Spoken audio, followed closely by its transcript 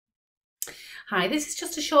Hi, this is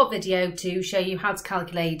just a short video to show you how to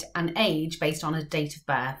calculate an age based on a date of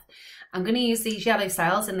birth. I'm going to use these yellow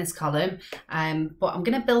cells in this column, but I'm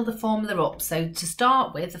going to build the formula up. So to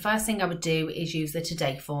start with, the first thing I would do is use the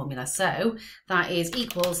today formula. So that is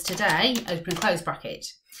equals today, open and close bracket.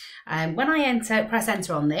 When I press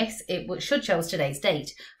enter on this, it should show us today's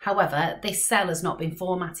date. However, this cell has not been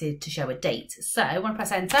formatted to show a date. So when I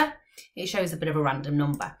press enter, it shows a bit of a random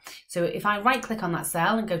number. So if I right click on that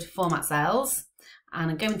cell and go to format cells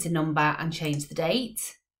and go into number and change the date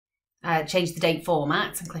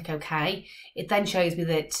format and click OK, it then shows me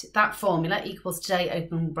that that formula equals today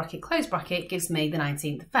open bracket close bracket gives me the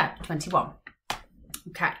 19th of Feb 21.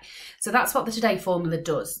 Okay, so that's what the today formula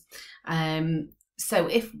does. So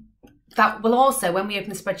if that will also, when we open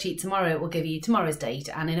the spreadsheet tomorrow, it will give you tomorrow's date,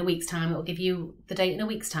 and in a week's time it will give you the date in a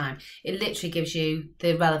week's time. It literally gives you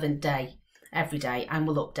the relevant day every day and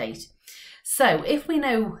will update. So if we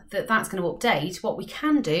know that that's going to update, what we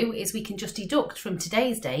can do is we can just deduct from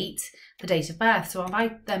today's date the date of birth. So if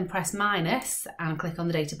I then press minus and click on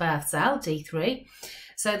the date of birth cell, D3,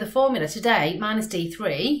 so the formula today minus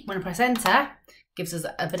D3, when I press enter, gives us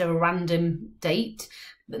a bit of a random date,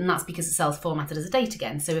 and that's because the cell's formatted as a date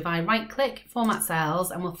again. So if I right click, format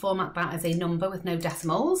cells, and we'll format that as a number with no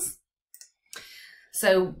decimals.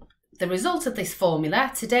 So the result of this formula,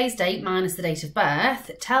 today's date minus the date of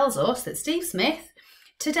birth, tells us that Steve Smith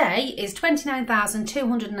today is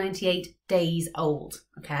 29,298 days old.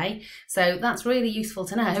 Okay, so that's really useful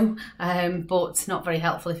to know, but not very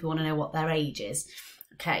helpful if you want to know what their age is.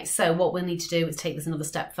 Okay, so what we'll need to do is take this another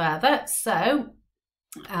step further. So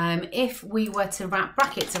if we were to wrap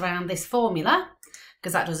brackets around this formula,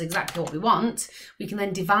 because that does exactly what we want, we can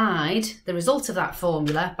then divide the result of that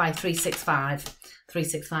formula by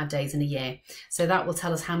 365 days in a year. So that will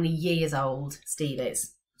tell us how many years old Steve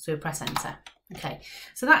is. So we press enter. Okay,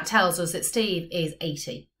 so that tells us that Steve is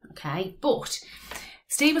 80. Okay, but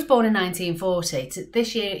Steve was born in 1940.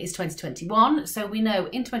 This year is 2021. So we know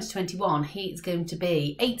in 2021 he is going to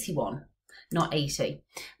be 81. Not 80.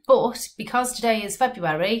 But because today is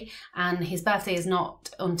February and his birthday is not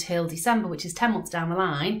until December, which is 10 months down the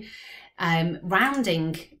line,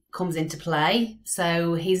 rounding comes into play.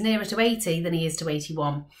 So he's nearer to 80 than he is to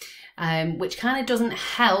 81, which kind of doesn't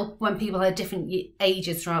help when people are different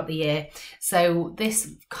ages throughout the year. So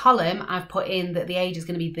this column, I've put in that the age is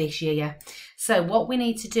going to be this year. So what we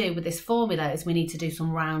need to do with this formula is we need to do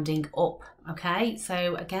some rounding up. Okay,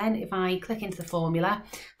 so again, if I click into the formula,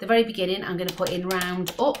 the very beginning, I'm going to put in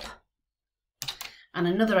round up and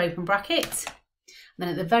another open bracket. Then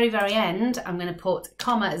at the very, very end, I'm going to put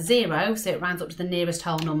comma 0, so it rounds up to the nearest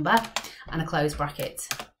whole number, and a close bracket.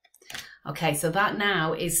 Okay, so that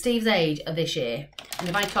now is Steve's age of this year. And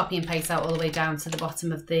if I copy and paste that all the way down to the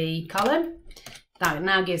bottom of the column, that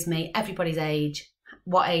now gives me everybody's age,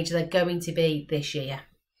 what age they're going to be this year.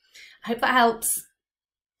 I hope that helps.